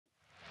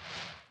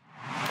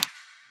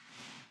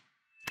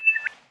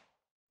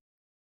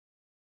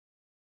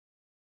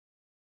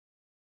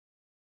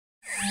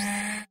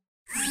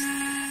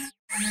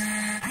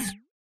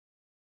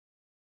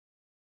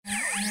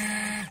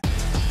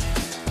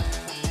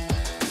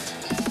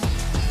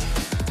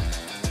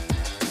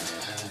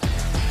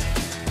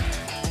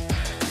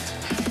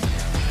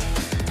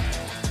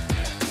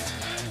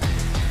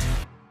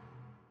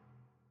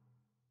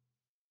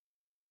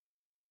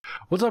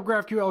What's up,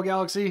 GraphQL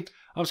Galaxy?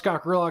 I'm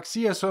Gerlach,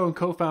 CSO and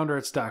co-founder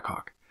at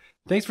StackHawk.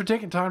 Thanks for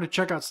taking time to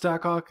check out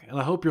StackHawk, and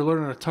I hope you're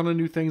learning a ton of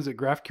new things at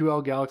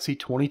GraphQL Galaxy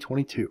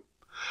 2022.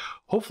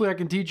 Hopefully I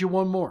can teach you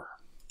one more.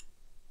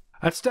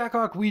 At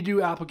StackHawk, we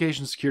do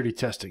application security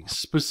testing,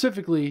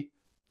 specifically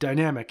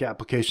dynamic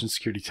application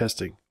security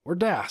testing, or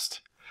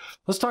DAST.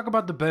 Let's talk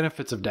about the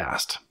benefits of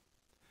DAST.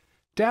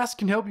 DAST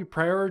can help you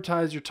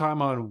prioritize your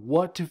time on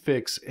what to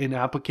fix in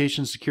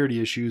application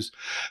security issues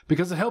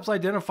because it helps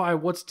identify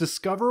what's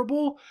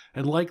discoverable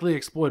and likely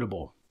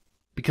exploitable,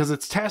 because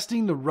it's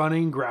testing the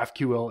running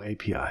GraphQL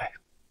API.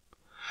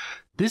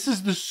 This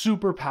is the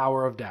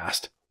superpower of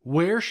DAST.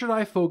 Where should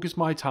I focus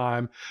my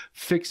time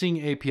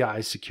fixing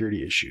API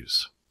security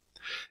issues?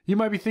 You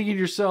might be thinking to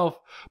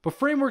yourself, but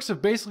frameworks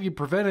have basically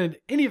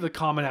prevented any of the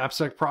common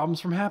AppSec problems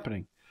from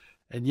happening.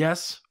 And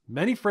yes,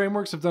 many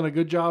frameworks have done a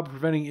good job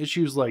preventing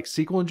issues like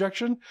SQL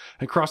injection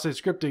and cross-site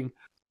scripting.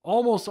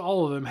 Almost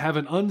all of them have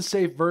an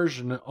unsafe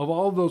version of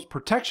all of those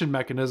protection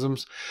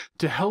mechanisms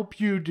to help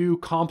you do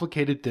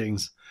complicated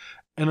things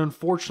and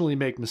unfortunately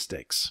make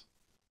mistakes.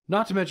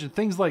 Not to mention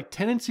things like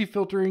tenancy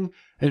filtering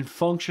and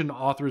function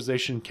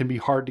authorization can be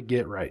hard to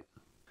get right.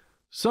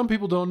 Some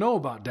people don't know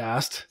about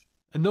DAST,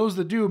 and those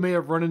that do may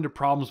have run into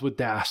problems with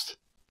DAST.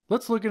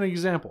 Let's look at an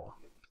example.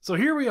 So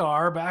here we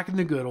are back in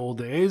the good old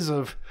days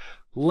of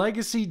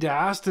legacy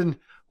DAST, and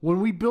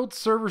when we built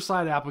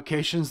server-side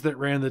applications that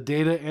ran the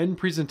data and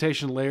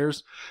presentation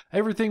layers,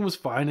 everything was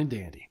fine and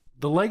dandy.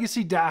 The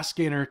legacy DAST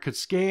scanner could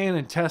scan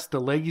and test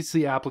the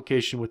legacy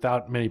application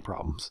without many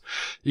problems.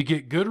 You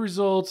get good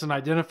results and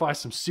identify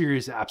some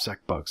serious AppSec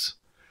bugs.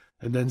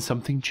 And then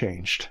something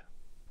changed.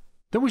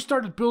 Then we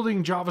started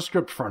building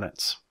JavaScript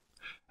frontends.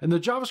 And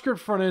the JavaScript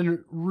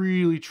frontend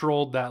really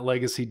trolled that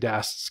legacy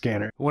DAST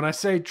scanner. When I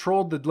say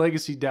trolled the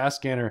legacy DAST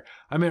scanner,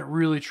 I meant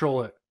really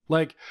troll it.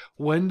 Like,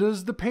 when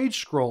does the page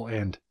scroll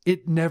end?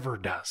 It never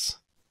does.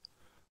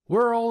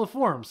 Where are all the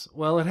forms?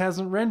 Well, it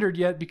hasn't rendered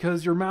yet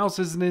because your mouse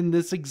isn't in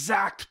this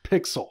exact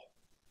pixel.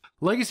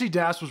 Legacy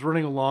DAST was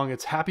running along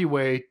its happy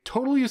way,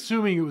 totally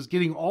assuming it was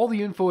getting all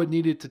the info it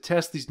needed to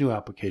test these new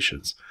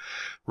applications.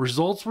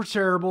 Results were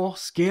terrible,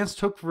 scans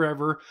took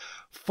forever,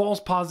 false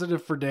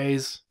positive for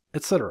days,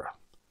 etc.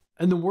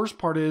 And the worst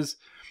part is,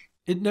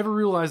 it never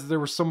realized that there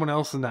was someone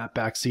else in that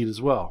backseat as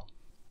well.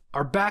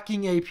 Our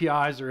backing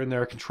APIs are in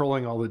there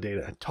controlling all the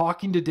data,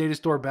 talking to data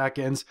store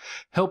backends,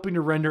 helping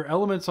to render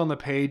elements on the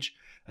page,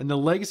 and the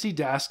legacy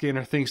DAST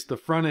scanner thinks the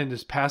front end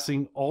is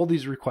passing all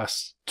these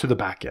requests to the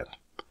backend.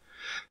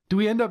 Do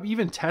we end up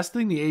even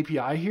testing the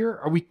API here?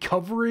 Are we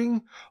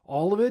covering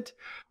all of it?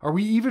 Are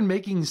we even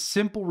making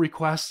simple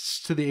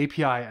requests to the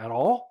API at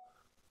all?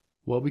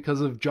 Well,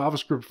 because of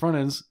JavaScript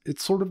frontends,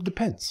 it sort of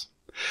depends.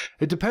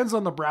 It depends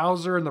on the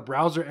browser and the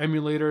browser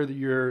emulator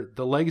that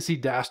the legacy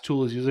DAST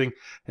tool is using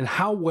and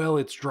how well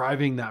it's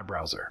driving that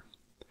browser.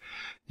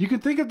 You can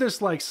think of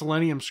this like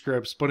Selenium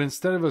scripts, but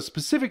instead of a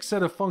specific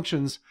set of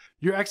functions,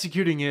 you're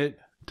executing it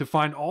to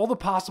find all the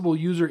possible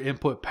user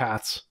input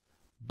paths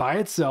by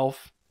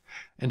itself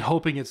and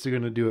hoping it's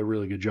going to do a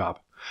really good job.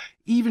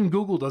 Even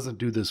Google doesn't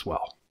do this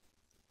well.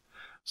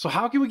 So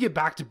how can we get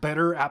back to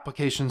better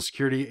application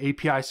security,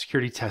 API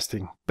security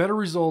testing, better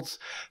results,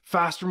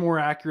 faster, more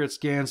accurate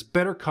scans,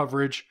 better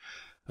coverage,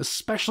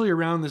 especially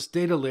around this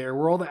data layer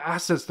where all the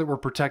assets that we're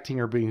protecting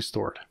are being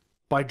stored?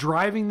 By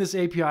driving this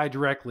API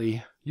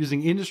directly,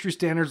 using industry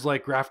standards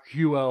like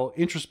GraphQL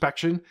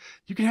introspection,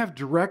 you can have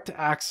direct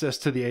access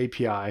to the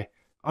API,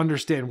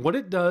 understand what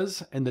it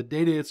does and the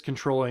data it's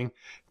controlling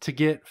to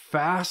get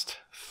fast,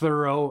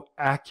 thorough,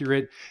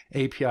 accurate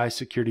API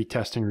security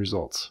testing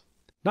results.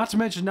 Not to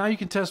mention, now you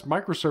can test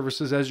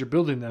microservices as you're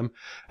building them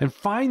and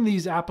find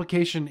these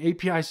application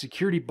API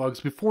security bugs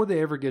before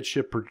they ever get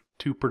shipped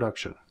to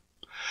production.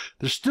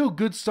 There's still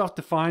good stuff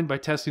to find by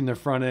testing their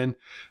front end,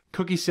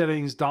 cookie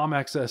settings, DOM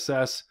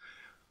XSS,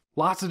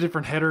 lots of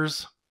different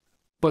headers,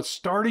 but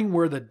starting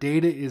where the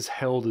data is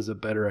held is a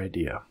better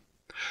idea.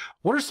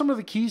 What are some of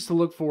the keys to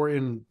look for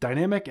in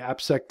dynamic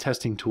AppSec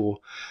testing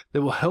tool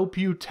that will help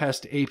you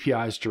test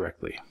APIs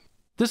directly?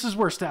 This is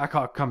where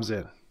StackHawk comes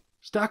in.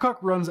 StackHawk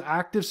runs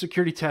active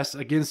security tests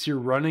against your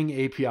running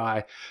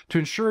API to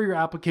ensure your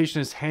application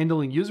is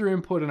handling user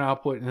input and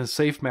output in a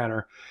safe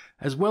manner,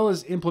 as well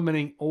as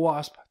implementing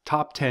OWASP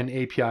Top 10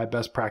 API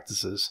best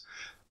practices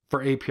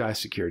for API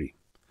security.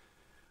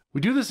 We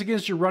do this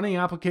against your running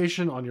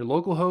application on your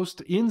local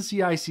host in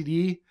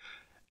CI/CD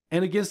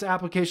and against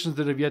applications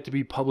that have yet to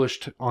be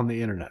published on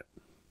the internet.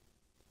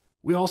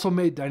 We also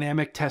made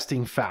dynamic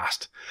testing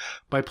fast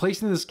by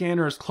placing the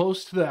scanner as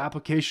close to the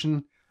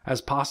application as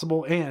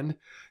possible and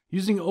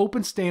using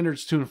open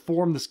standards to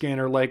inform the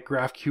scanner like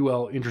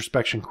GraphQL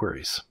introspection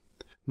queries.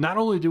 Not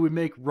only do we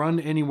make run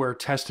anywhere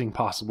testing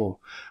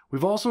possible,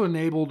 we've also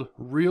enabled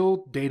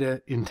real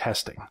data in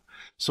testing.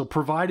 So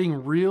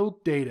providing real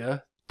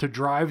data to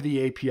drive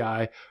the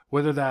API,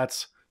 whether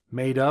that's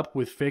made up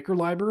with faker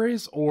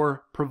libraries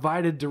or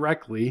provided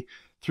directly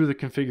through the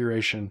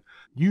configuration.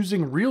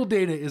 Using real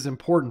data is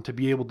important to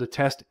be able to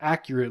test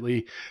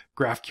accurately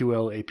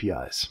GraphQL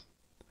APIs.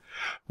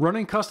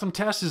 Running custom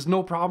tests is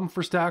no problem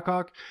for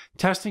StackHawk.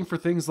 Testing for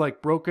things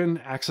like broken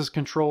access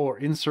control or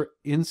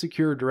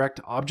insecure direct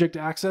object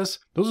access,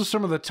 those are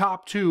some of the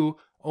top 2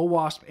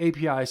 OWASP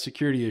API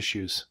security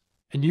issues.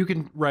 And you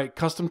can write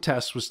custom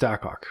tests with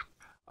StackHawk.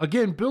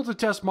 Again, build to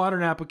test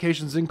modern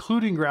applications,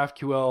 including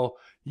GraphQL,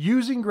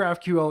 using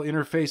GraphQL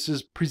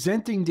interfaces,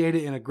 presenting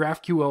data in a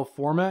GraphQL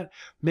format,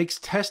 makes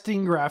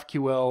testing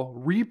GraphQL,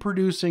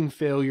 reproducing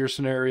failure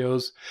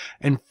scenarios,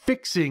 and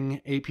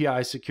fixing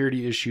API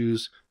security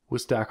issues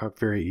with StackHawk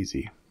very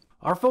easy.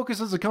 Our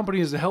focus as a company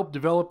is to help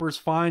developers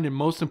find and,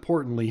 most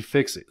importantly,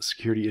 fix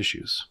security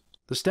issues.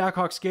 The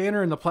StackHawk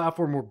scanner and the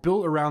platform were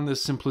built around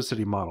this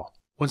simplicity model.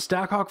 When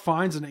StackHawk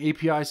finds an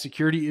API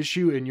security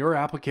issue in your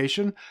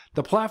application,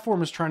 the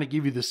platform is trying to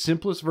give you the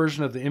simplest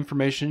version of the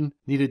information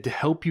needed to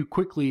help you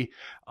quickly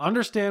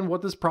understand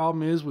what this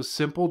problem is with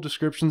simple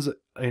descriptions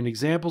and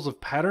examples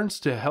of patterns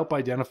to help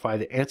identify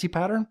the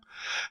anti-pattern,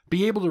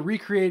 be able to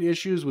recreate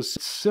issues with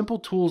simple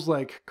tools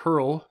like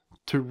curl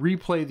to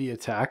replay the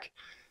attack,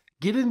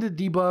 get into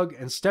debug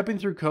and stepping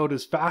through code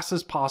as fast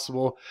as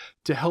possible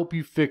to help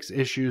you fix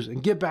issues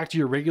and get back to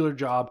your regular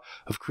job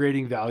of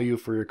creating value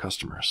for your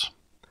customers.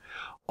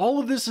 All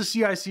of this is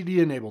CI/CD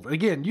enabled.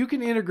 Again, you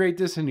can integrate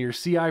this into your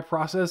CI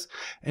process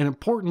and,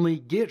 importantly,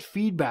 get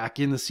feedback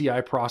in the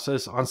CI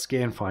process on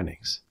scan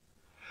findings.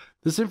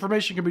 This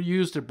information can be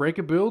used to break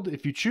a build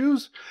if you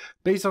choose,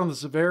 based on the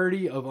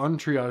severity of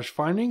untriaged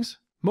findings.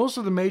 Most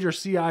of the major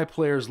CI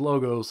players'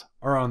 logos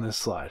are on this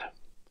slide.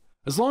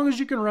 As long as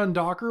you can run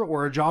Docker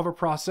or a Java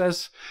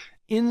process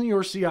in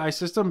your CI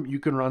system, you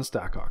can run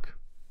StackHawk.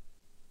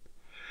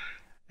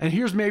 And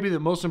here's maybe the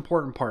most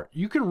important part.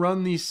 You can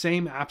run these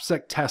same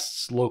AppSec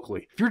tests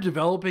locally. If you're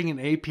developing an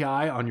API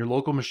on your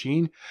local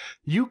machine,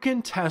 you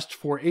can test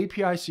for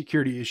API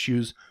security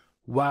issues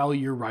while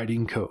you're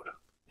writing code.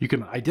 You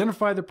can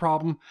identify the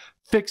problem,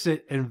 fix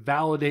it, and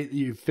validate that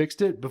you've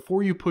fixed it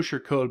before you push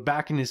your code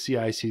back into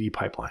CI/CD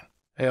pipeline.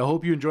 Hey, I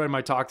hope you enjoyed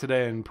my talk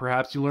today, and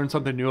perhaps you learned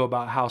something new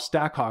about how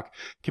StackHawk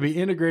can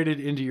be integrated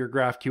into your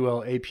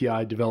GraphQL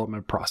API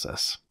development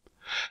process.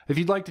 If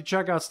you'd like to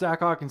check out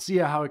StackHawk and see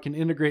how it can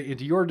integrate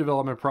into your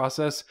development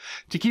process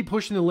to keep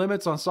pushing the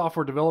limits on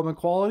software development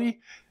quality,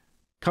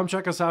 come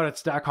check us out at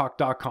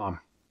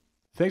StackHawk.com.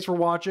 Thanks for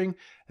watching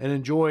and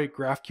enjoy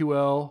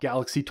GraphQL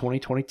Galaxy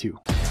 2022.